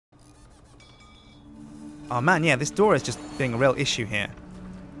Oh man, yeah, this door is just being a real issue here.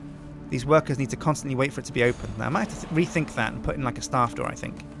 These workers need to constantly wait for it to be opened. Now, I might have to rethink that and put in like a staff door, I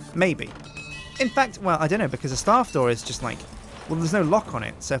think. Maybe. In fact, well, I don't know, because a staff door is just like, well, there's no lock on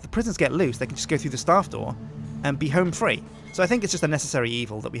it. So if the prisoners get loose, they can just go through the staff door and be home free. So I think it's just a necessary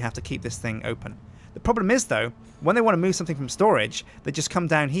evil that we have to keep this thing open. The problem is, though, when they want to move something from storage, they just come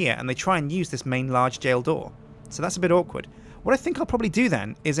down here and they try and use this main large jail door. So that's a bit awkward. What I think I'll probably do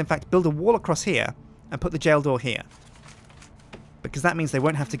then is, in fact, build a wall across here and put the jail door here. Because that means they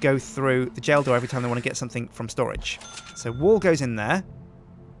won't have to go through the jail door every time they want to get something from storage. So wall goes in there.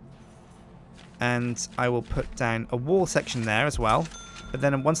 And I will put down a wall section there as well. But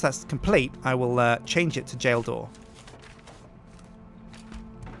then once that's complete, I will change it to jail door.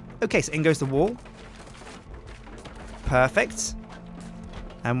 Okay, so in goes the wall. Perfect.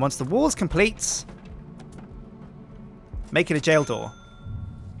 And once the wall's complete, make it a jail door.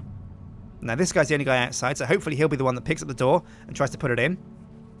 Now this guy's the only guy outside, so hopefully he'll be the one that picks up the door and tries to put it in.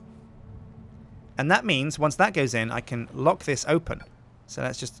 And that means once that goes in, I can lock this open. So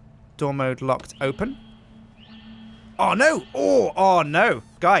let's just door mode locked open. Oh no! Oh no!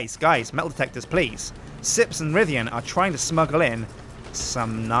 Guys, metal detectors, please. Sips and Rithian are trying to smuggle in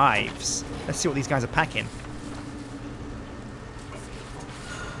some knives. Let's see what these guys are packing.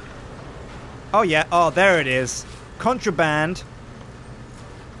 Oh yeah, oh there it is. Contraband.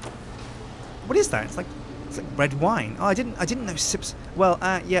 What is that? It's like red wine. Oh, I didn't know Sips. Well,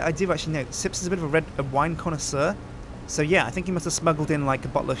 yeah, I do actually know. Sips is a bit of a wine connoisseur. So yeah, I think he must have smuggled in like a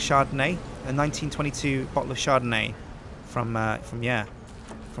bottle of Chardonnay, a 1922 bottle of Chardonnay from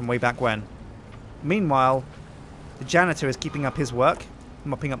way back when. Meanwhile, the janitor is keeping up his work,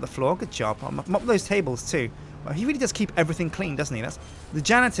 mopping up the floor. Good job. Mop those tables too. Well, he really does keep everything clean, doesn't he? The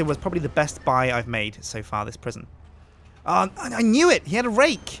janitor was probably the best buy I've made so far this prison. I knew it. He had a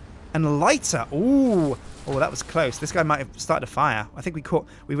rake. And a lighter. Ooh. Oh, that was close. This guy might have started a fire. I think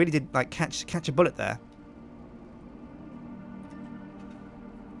we really did like catch a bullet there.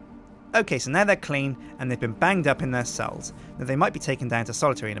 Okay, so now they're clean and they've been banged up in their cells. Now they might be taken down to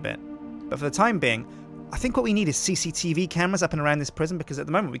solitary in a bit. But for the time being, I think what we need is CCTV cameras up and around this prison, because at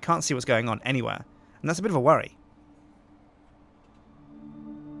the moment we can't see what's going on anywhere. And that's a bit of a worry.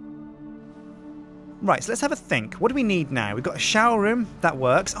 Right, so let's have a think. What do we need now? We've got a shower room. That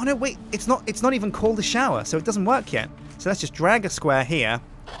works. Oh no, wait. It's not even called a shower, so it doesn't work yet. So let's just drag a square here,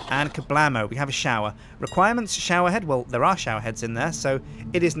 and kablamo, we have a shower. Requirements, shower head. Well, there are shower heads in there, so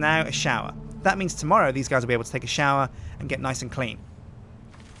it is now a shower. That means tomorrow these guys will be able to take a shower and get nice and clean.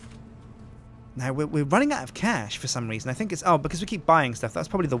 Now, we're running out of cash for some reason. I think it's... Oh, because we keep buying stuff. That's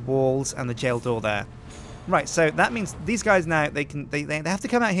probably the walls and the jail door there. Right, so that means these guys now, they have to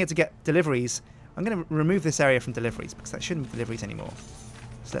come out here to get deliveries. I'm going to remove this area from deliveries, because that shouldn't be deliveries anymore.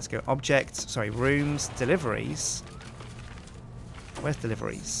 So let's go rooms, deliveries. Where's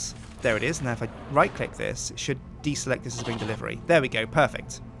deliveries? There it is. Now if I right click this, it should deselect this as being delivery. There we go,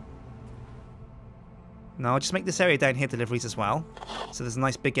 perfect. Now I'll just make this area down here deliveries as well. So there's a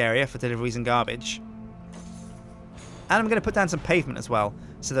nice big area for deliveries and garbage. And I'm going to put down some pavement as well,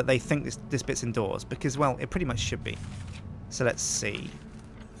 so that they think this bit's indoors, because, well, it pretty much should be. So let's see.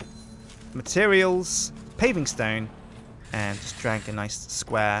 Materials, paving stone, and just drag a nice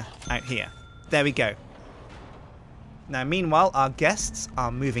square out here. There we go. Now, meanwhile, our guests are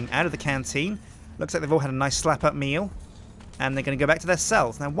moving out of the canteen. Looks like they've all had a nice slap-up meal, and they're going to go back to their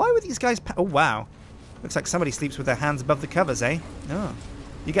cells. Now, why were these guys... Oh, wow. Looks like somebody sleeps with their hands above the covers, eh? Oh.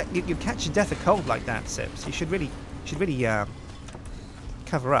 You catch your death of cold like that, Sips. You should really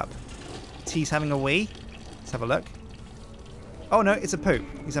cover up. T's having a wee. Let's have a look. Oh no, it's a poop.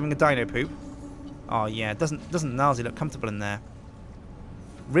 He's having a dino poop. Oh yeah, doesn't Nazi look comfortable in there?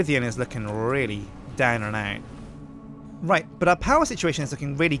 Rithian is looking really down and out. Right, but our power situation is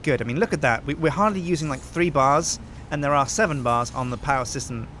looking really good. I mean, look at that. We're hardly using like 3 bars, and there are 7 bars on the power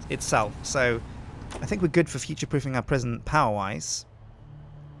system itself. So I think we're good for future-proofing our prison power-wise.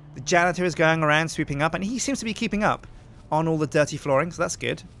 The janitor is going around sweeping up, and he seems to be keeping up on all the dirty flooring, so that's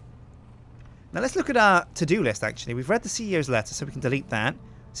good. Now let's look at our to-do list, actually. We've read the CEO's letter, so we can delete that.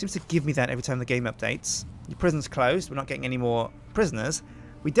 Seems to give me that every time the game updates. Your prison's closed. We're not getting any more prisoners.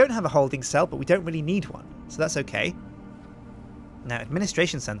 We don't have a holding cell, but we don't really need one, so that's okay. Now,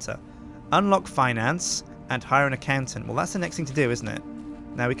 administration center. Unlock finance and hire an accountant. Well, that's the next thing to do, isn't it?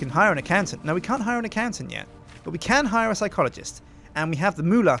 Now, we can hire an accountant. No, we can't hire an accountant yet, but we can hire a psychologist, and we have the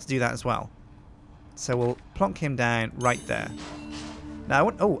moolah to do that as well. So we'll plonk him down right there. Now,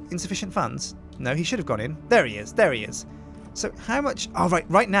 oh, insufficient funds? No, he should have gone in. There he is. There he is. So how much... Oh,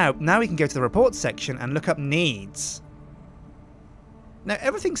 right now we can go to the reports section and look up needs. Now,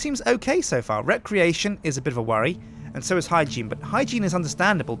 everything seems okay so far. Recreation is a bit of a worry, and so is hygiene. But hygiene is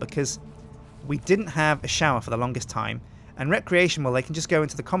understandable because we didn't have a shower for the longest time. And recreation, well, they can just go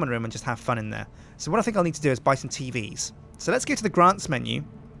into the common room and just have fun in there. So what I think I'll need to do is buy some TVs. So let's go to the grants menu.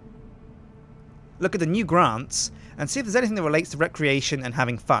 Look at the new grants and see if there's anything that relates to recreation and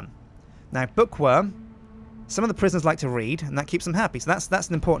having fun. Now, bookworm. Some of the prisoners like to read, and that keeps them happy. So that's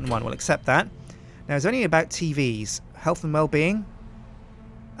an important one. We'll accept that. Now, is there anything about TVs? Health and well-being?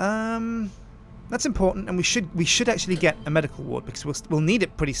 That's important, and we should actually get a medical ward because we'll need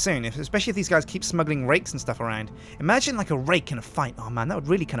it pretty soon, especially if these guys keep smuggling rakes and stuff around. Imagine like a rake in a fight. Oh man, that would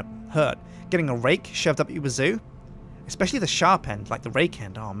really kind of hurt. Getting a rake shoved up your wazoo, especially the sharp end, like the rake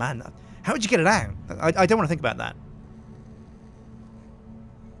end. Oh man, how would you get it out? I don't want to think about that.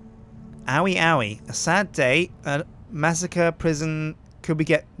 Owie owie, a sad day. A massacre prison. Could we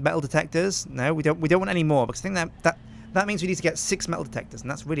get metal detectors? No, we don't want any more because I think that means we need to get 6 metal detectors,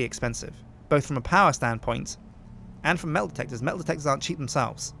 and that's really expensive. Both from a power standpoint and from metal detectors. Metal detectors aren't cheap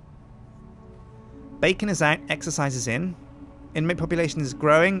themselves. Bacon is out, exercise is in. Inmate population is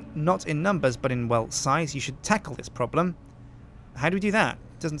growing, not in numbers, but in, well, size. You should tackle this problem. How do we do that?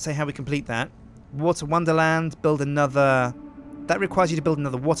 It doesn't say how we complete that. Water Wonderland, build another... That requires you to build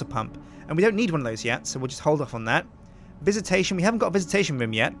another water pump. And we don't need one of those yet, so we'll just hold off on that. Visitation, we haven't got a visitation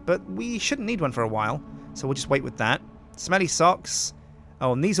room yet, but we shouldn't need one for a while, so we'll just wait with that. Smelly socks.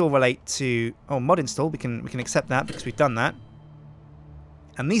 Oh, and these all relate to... Oh, mod install. We can accept that because we've done that.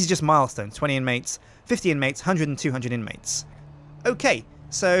 And these are just milestones. 20 inmates, 50 inmates, 100 and 200 inmates. Okay,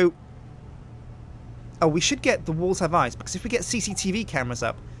 so... Oh, we should get the walls have eyes because if we get CCTV cameras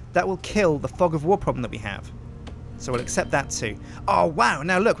up, that will kill the fog of war problem that we have. So we'll accept that too. Oh, wow.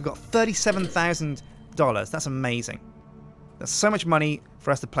 Now look, we've got $37,000. That's amazing. That's so much money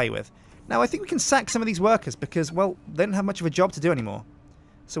for us to play with. Now, I think we can sack some of these workers because, well, they don't have much of a job to do anymore.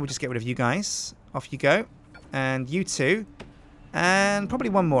 So we'll just get rid of you guys. Off you go. And you two. And probably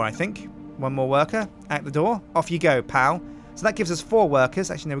one more, I think. One more worker. Out the door. Off you go, pal. So that gives us 4 workers.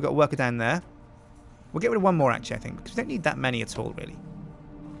 Actually, no, we've got a worker down there. We'll get rid of one more, actually, I think. Because we don't need that many at all, really.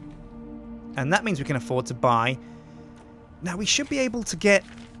 And that means we can afford to buy... Now, we should be able to get...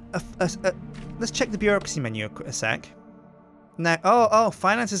 Let's check the bureaucracy menu a sec. Now, oh,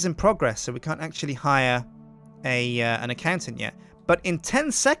 finance is in progress, so we can't actually hire an accountant yet. But in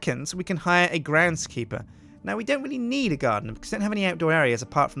 10 seconds, we can hire a groundskeeper. Now, we don't really need a gardener because we don't have any outdoor areas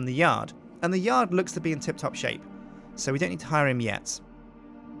apart from the yard. And the yard looks to be in tip-top shape. So we don't need to hire him yet.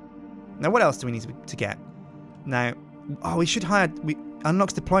 Now, what else do we need to get? Now, oh, we should hire...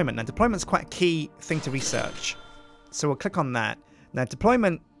 Unlocks deployment. Now, deployment's quite a key thing to research. So we'll click on that. Now,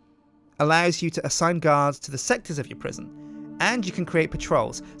 deployment allows you to assign guards to the sectors of your prison. And you can create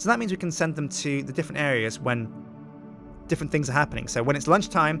patrols. So that means we can send them to the different areas when different things are happening. So when it's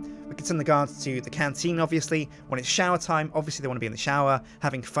lunchtime, we can send the guards to the canteen, obviously. When it's shower time, obviously they want to be in the shower,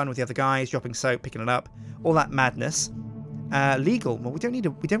 having fun with the other guys, dropping soap, picking it up, all that madness. Legal. Well, we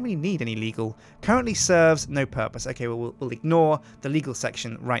don't really need any legal. Currently serves no purpose. Okay, well, we'll ignore the legal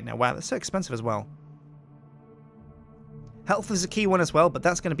section right now. Wow, that's so expensive as well. Health is a key one as well, but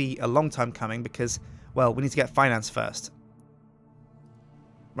that's going to be a long time coming because, well, we need to get finance first.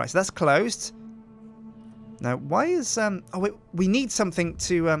 Right, so that's closed. Now, why is oh wait, we need something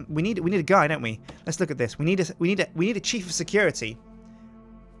to we need a guy, don't we? Let's look at this. We need a chief of security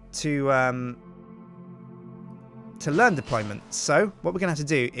to learn deployment. So what we're gonna have to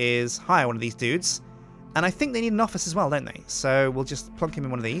do is hire one of these dudes, and I think they need an office as well, don't they? So we'll just plunk him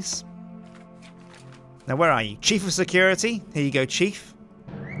in one of these. Now, where are you, chief of security? Here you go, chief.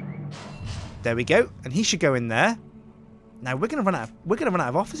 There we go, and he should go in there. Now we're gonna run out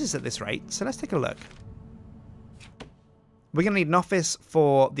of offices at this rate. So let's take a look. We're going to need an office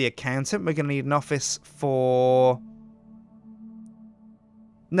for the accountant. We're going to need an office for...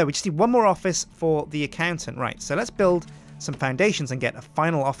 No, we just need one more office for the accountant. Right, so let's build some foundations and get a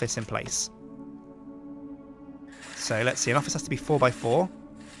final office in place. So let's see, an office has to be 4x4.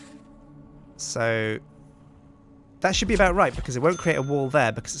 So that should be about right because it won't create a wall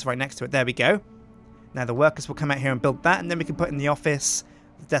there because it's right next to it. There we go. Now the workers will come out here and build that, and then we can put in the office,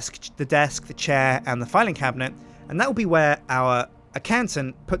 the desk, the chair, and the filing cabinet. And that will be where our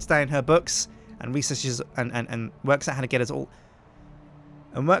accountant puts down her books and researches and works out how to get us all...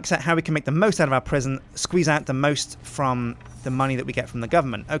 And works out how we can make the most out of our prison, squeeze out the most from the money that we get from the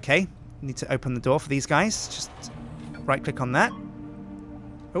government. Okay, need to open the door for these guys. Just right-click on that.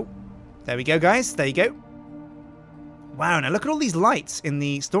 Oh, there we go, guys. There you go. Wow, now look at all these lights in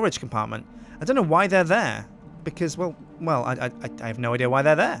the storage compartment. I don't know why they're there. Because, well, I have no idea why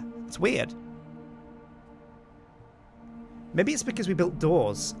they're there. It's weird. Maybe it's because we built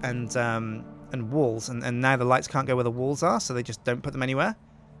doors and walls, and now the lights can't go where the walls are, so they just don't put them anywhere.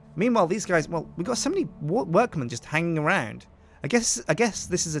 Meanwhile, these guys, well, we've got so many workmen just hanging around. I guess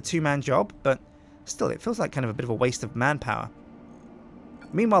this is a two-man job, but still, it feels like kind of a bit of a waste of manpower.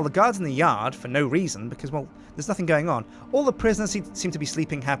 Meanwhile, the guards in the yard, for no reason, because, well, there's nothing going on. All the prisoners seem to be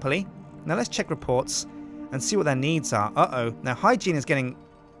sleeping happily. Now let's check reports and see what their needs are. Uh-oh. Now, hygiene is getting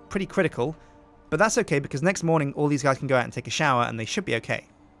pretty critical, but that's okay, because next morning, all these guys can go out and take a shower, and they should be okay.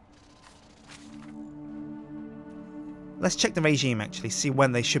 Let's check the regime, actually, see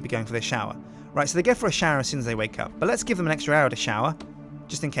when they should be going for their shower. Right, so they go for a shower as soon as they wake up, but let's give them an extra hour to shower,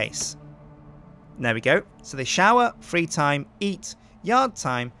 just in case. There we go. So they shower, free time, eat, yard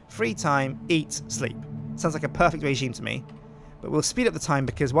time, free time, eat, sleep. Sounds like a perfect regime to me. But we'll speed up the time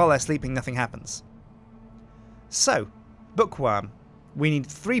because while they're sleeping, nothing happens. So, bookworm. We need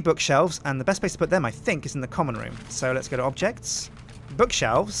 3 bookshelves, and the best place to put them, I think, is in the common room. So let's go to objects,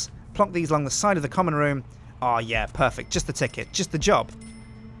 bookshelves, plonk these along the side of the common room. Oh yeah, perfect. Just the ticket, just the job.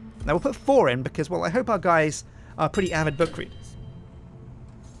 Now we'll put 4 in because, well, I hope our guys are pretty avid book readers.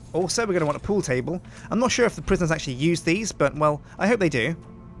 Also, we're going to want a pool table. I'm not sure if the prisoners actually use these, but, well, I hope they do.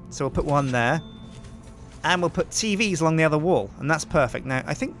 So we'll put 1 there. And we'll put TVs along the other wall, and that's perfect. Now,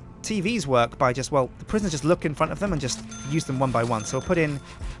 I think TVs work by just, well, the prisoners just look in front of them and just use them one by one. So we'll put in,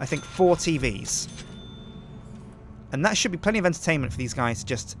 I think, 4 TVs. And that should be plenty of entertainment for these guys to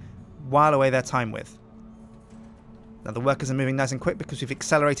just while away their time with. Now, the workers are moving nice and quick because we've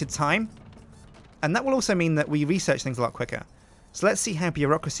accelerated time. And that will also mean that we research things a lot quicker. So let's see how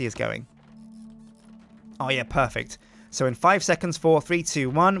bureaucracy is going. Oh yeah, perfect. So in 5 seconds, 4, 3, 2,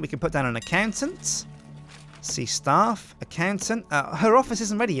 1, we can put down an accountant. See staff, accountant. Her office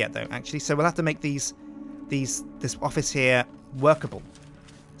isn't ready yet though, actually, so we'll have to make this office here workable.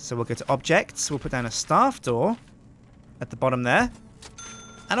 So we'll go to objects, we'll put down a staff door at the bottom there.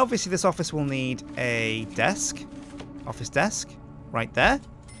 And obviously this office will need a desk, office desk, right there.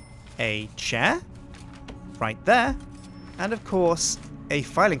 A chair, right there. And of course, a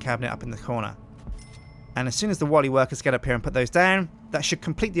filing cabinet up in the corner. And as soon as the Wally workers get up here and put those down, that should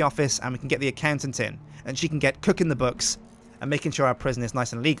complete the office and we can get the accountant in. And she can get cooking the books and making sure our prison is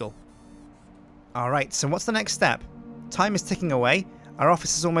nice and legal. Alright, so what's the next step? Time is ticking away. Our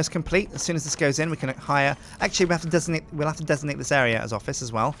office is almost complete. As soon as this goes in, we can hire... Actually, we'll have to designate this area as office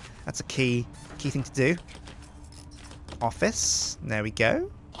as well. That's a key thing to do. Office. There we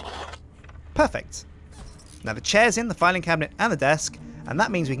go. Perfect. Now the chair's in, the filing cabinet and the desk, and that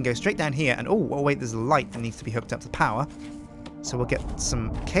means we can go straight down here and, oh wait, there's a light that needs to be hooked up to power. So we'll get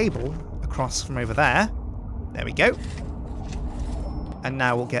some cable across from over there. There we go. And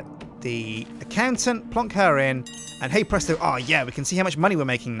now we'll get the accountant, plonk her in, and hey presto, oh yeah, we can see how much money we're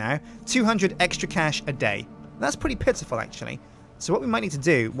making now. 200 extra cash a day. That's pretty pitiful actually. So what we might need to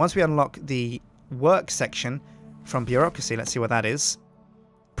do, once we unlock the work section from bureaucracy, let's see what that is.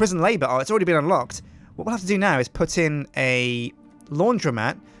 Prison labour, oh, it's already been unlocked. What we'll have to do now is put in a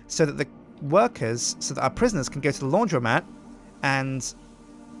laundromat so that the workers, so that our prisoners can go to the laundromat and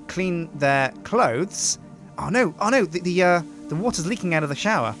clean their clothes. Oh no, the water's leaking out of the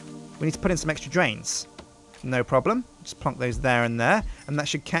shower. We need to put in some extra drains. No problem. Just plonk those there, and that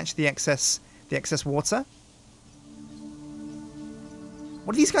should catch the excess water.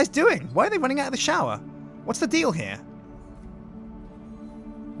 What are these guys doing? Why are they running out of the shower? What's the deal here?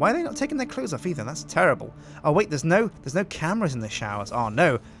 Why are they not taking their clothes off either? That's terrible. Oh wait, there's no cameras in the showers. Oh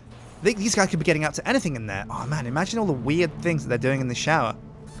no. These guys could be getting up to anything in there. Oh man, imagine all the weird things that they're doing in the shower.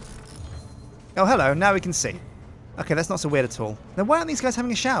 Oh hello, now we can see. Okay, that's not so weird at all. Now why aren't these guys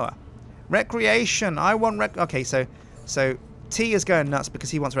having a shower? Recreation. I want Okay, so T is going nuts because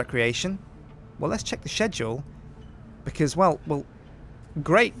he wants recreation. Well, let's check the schedule. Because, well,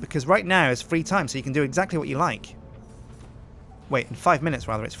 great, because right now is free time, so you can do exactly what you like. Wait, in 5 minutes,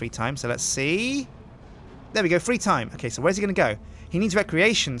 rather, it's free time. So let's see. There we go, free time. Okay, so where's he going to go? He needs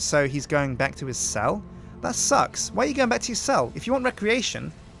recreation, so he's going back to his cell. That sucks. Why are you going back to your cell? If you want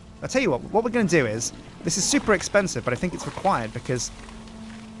recreation, I'll tell you what we're going to do is, this is super expensive, but I think it's required because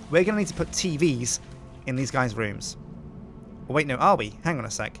we're going to need to put TVs in these guys' rooms. Oh, wait, no, are we? Hang on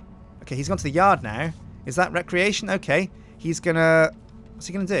a sec. Okay, he's gone to the yard now. Is that recreation? Okay. He's going to... What's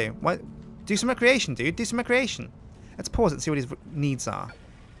he going to do? What? Do some recreation, dude. Do some recreation. Let's pause it and see what his needs are.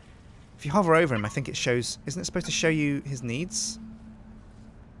 If you hover over him, I think it shows... Isn't it supposed to show you his needs?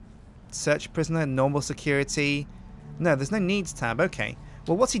 Search prisoner, normal security. No, there's no needs tab. Okay.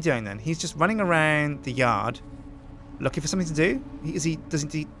 Well, what's he doing then? He's just running around the yard looking for something to do?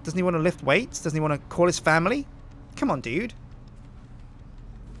 Doesn't he want to lift weights? Doesn't he want to call his family? Come on, dude.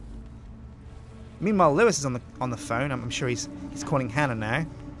 Meanwhile, Lewis is on the phone. I'm sure he's calling Hannah now,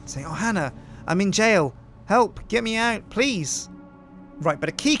 saying, "Oh, Hannah, I'm in jail. Help, get me out, please." Right, but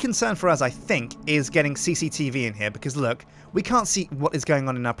a key concern for us, I think, is getting CCTV in here, because look, we can't see what is going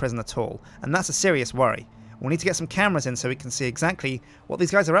on in our prison at all, and that's a serious worry. We'll need to get some cameras in so we can see exactly what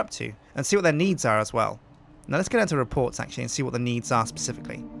these guys are up to, and see what their needs are as well. Now let's get into reports, actually, and see what the needs are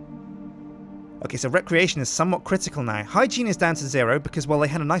specifically. Okay, so recreation is somewhat critical now. Hygiene is down to 0 because, well, they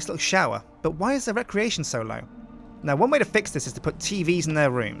had a nice little shower, but why is their recreation so low? Now, one way to fix this is to put TVs in their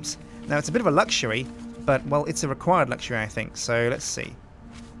rooms. Now, it's a bit of a luxury, but, well, it's a required luxury, I think. So, let's see.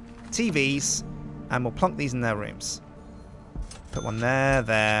 TVs, and we'll plonk these in their rooms. Put one there,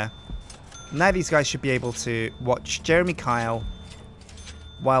 there. Now these guys should be able to watch Jeremy Kyle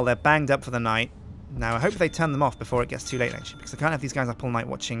while they're banged up for the night. Now, I hope they turn them off before it gets too late, actually, because I can't have these guys up all night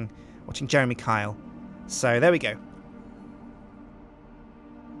watching Jeremy Kyle. So, there we go.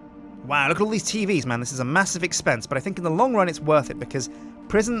 Wow, look at all these TVs, man. This is a massive expense, but I think in the long run it's worth it, because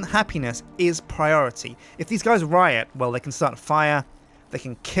prison happiness is priority. If these guys riot, well, they can start a fire, they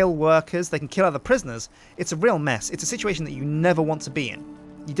can kill workers, they can kill other prisoners. It's a real mess. It's a situation that you never want to be in.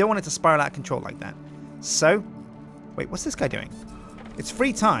 You don't want it to spiral out of control like that. So, wait, what's this guy doing? It's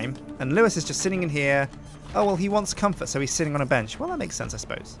free time, and Lewis is just sitting in here. Oh, well, he wants comfort, so he's sitting on a bench. Well, that makes sense, I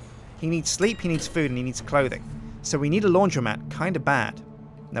suppose. He needs sleep, he needs food, and he needs clothing. So we need a laundromat, kind of bad.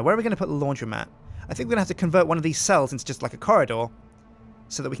 Now, where are we going to put the laundromat? I think we're going to have to convert one of these cells into just like a corridor,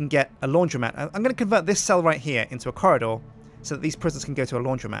 so that we can get a laundromat. I'm going to convert this cell right here into a corridor so that these prisoners can go to a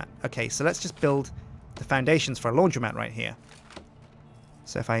laundromat. Okay, so let's just build the foundations for a laundromat right here.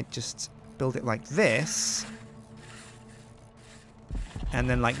 So if I just build it like this, and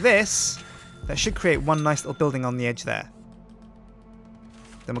then like this, that should create one nice little building on the edge there.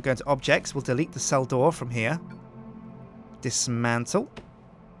 Then we'll go into objects, we'll delete the cell door from here. Dismantle.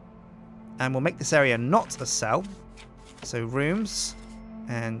 And we'll make this area not a cell. So rooms,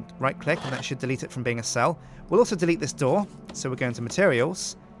 and right click, and that should delete it from being a cell. We'll also delete this door, so we'll go into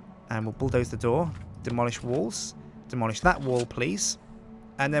materials, and we'll bulldoze the door, demolish walls, demolish that wall please,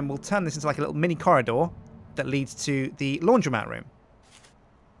 and then we'll turn this into like a little mini corridor that leads to the laundromat room.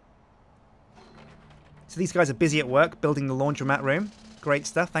 So these guys are busy at work building the laundromat room. Great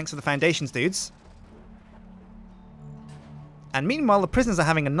stuff, thanks for the foundations, dudes. And meanwhile, the prisoners are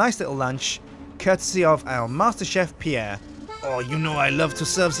having a nice little lunch, courtesy of our Master Chef Pierre. Oh, you know I love to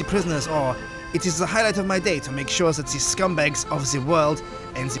serve the prisoners. Oh, it is the highlight of my day to make sure that the scumbags of the world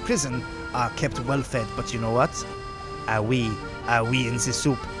and the prison are kept well fed. But you know what? Oui in the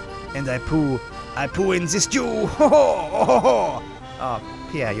soup, and I poo in the stew. Ho ho ho ho! Oh,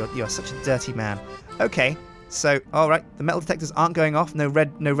 Pierre, you're such a dirty man. Okay, so all right, the metal detectors aren't going off. No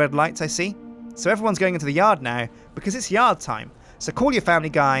red lights, I see. So everyone's going into the yard now because it's yard time. So call your family,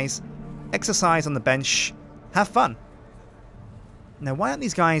 guys. Exercise on the bench. Have fun. Now, why aren't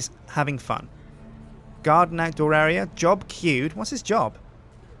these guys having fun? Garden outdoor area. Job queued. What's his job?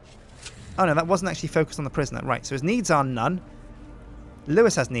 Oh, no, that wasn't actually focused on the prisoner. Right, so his needs are none.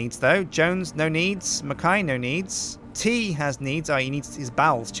 Lewis has needs, though. Jones, no needs. Mackay, no needs. T has needs. Oh, he needs his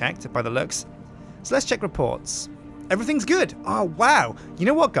bowels checked by the looks. So let's check reports. Everything's good. Oh, wow. You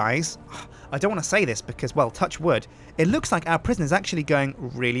know what, guys? I don't want to say this because, well, touch wood. It looks like our prison is actually going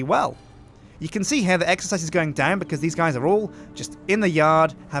really well. You can see here that exercise is going down because these guys are all just in the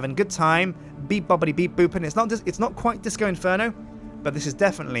yard, having a good time, beep bobbity beep booping. It's not quite Disco Inferno, but this is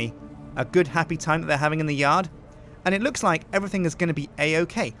definitely a good happy time that they're having in the yard. And it looks like everything is going to be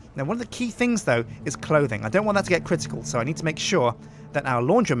a-okay. Now, one of the key things, though, is clothing. I don't want that to get critical, so I need to make sure that our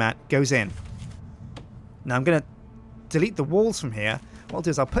laundromat goes in. Now, I'm going to delete the walls from here. What I'll do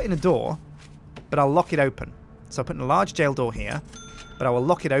is I'll put in a door, but I'll lock it open. So I'll put in a large jail door here, but I will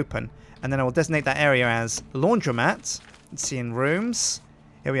lock it open, and then I will designate that area as laundromat. Let's see, in rooms.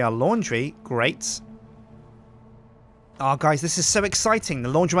 Here we are, laundry. Great. Oh, guys, this is so exciting. The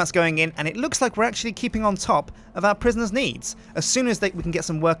laundromat's going in, and it looks like we're actually keeping on top of our prisoners' needs. As soon as we can get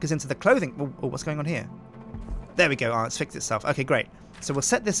some workers into the clothing... Oh, what's going on here? There we go. Oh, it's fixed itself. Okay, great. So we'll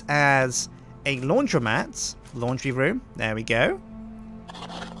set this as a laundromat. Laundry room. There we go.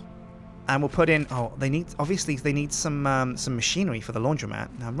 And we'll put in... Oh, obviously, they need some machinery for the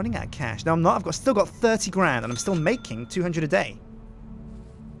laundromat. Now, I'm running out of cash. No, I'm not. I've still got 30 grand, and I'm still making 200 a day.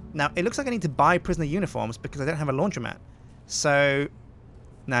 Now, it looks like I need to buy prisoner uniforms because I don't have a laundromat. So,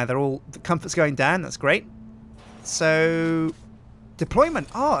 now the comfort's going down. That's great. So, deployment.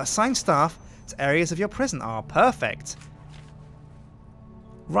 Oh, assign staff to areas of your prison. Oh, perfect.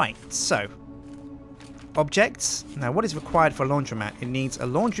 Right, so, objects. Now, what is required for a laundromat? It needs a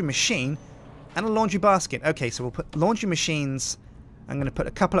laundry machine and a laundry basket. Okay, so we'll put laundry machines. I'm going to put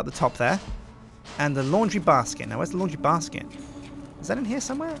a couple at the top there. And the laundry basket. Now, where's the laundry basket? Is that in here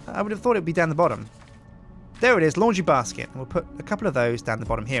somewhere? I would have thought it would be down the bottom. There it is, laundry basket. And we'll put a couple of those down the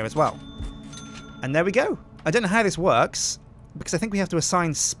bottom here as well. And there we go. I don't know how this works, because I think we have to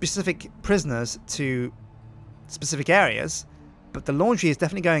assign specific prisoners to specific areas, but the laundry is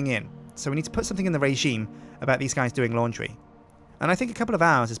definitely going in. So we need to put something in the regime about these guys doing laundry. And I think a couple of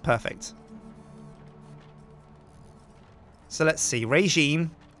hours is perfect. So let's see,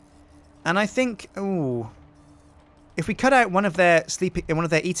 regime. And I think, ooh, if we cut out one of their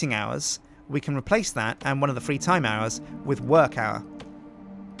eating hours, we can replace that and one of the free time hours with work hour.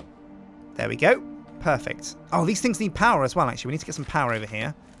 There we go. Perfect. Oh, these things need power as well, actually. We need to get some power over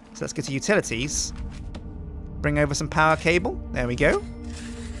here. So let's go to utilities. Bring over some power cable. There we go.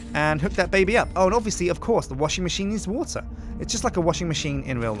 And hook that baby up. Oh, and obviously, of course, the washing machine needs water. It's just like a washing machine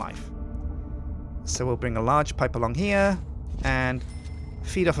in real life. So we'll bring a large pipe along here and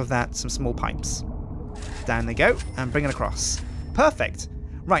feed off of that some small pipes. Down they go and bring it across. Perfect.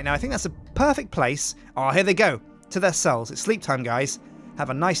 Right, now I think that's a perfect place. Oh, here they go. To their cells. It's sleep time, guys. Have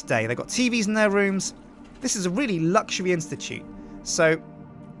a nice day. They've got TVs in their rooms. This is a really luxury institute. So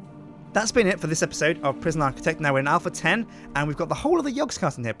that's been it for this episode of Prison Architect. Now we're in Alpha 10, and we've got the whole of the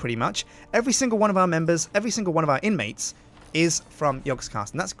Yogscast in here pretty much. Every single one of our members, every single one of our inmates is from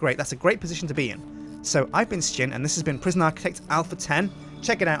Yogscast, and that's great. That's a great position to be in. So I've been Sjin, and this has been Prison Architect Alpha 10.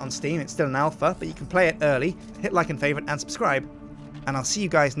 Check it out on Steam. It's still an alpha, but you can play it early. Hit like and favourite and subscribe. And I'll see you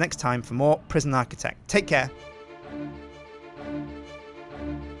guys next time for more Prison Architect. Take care.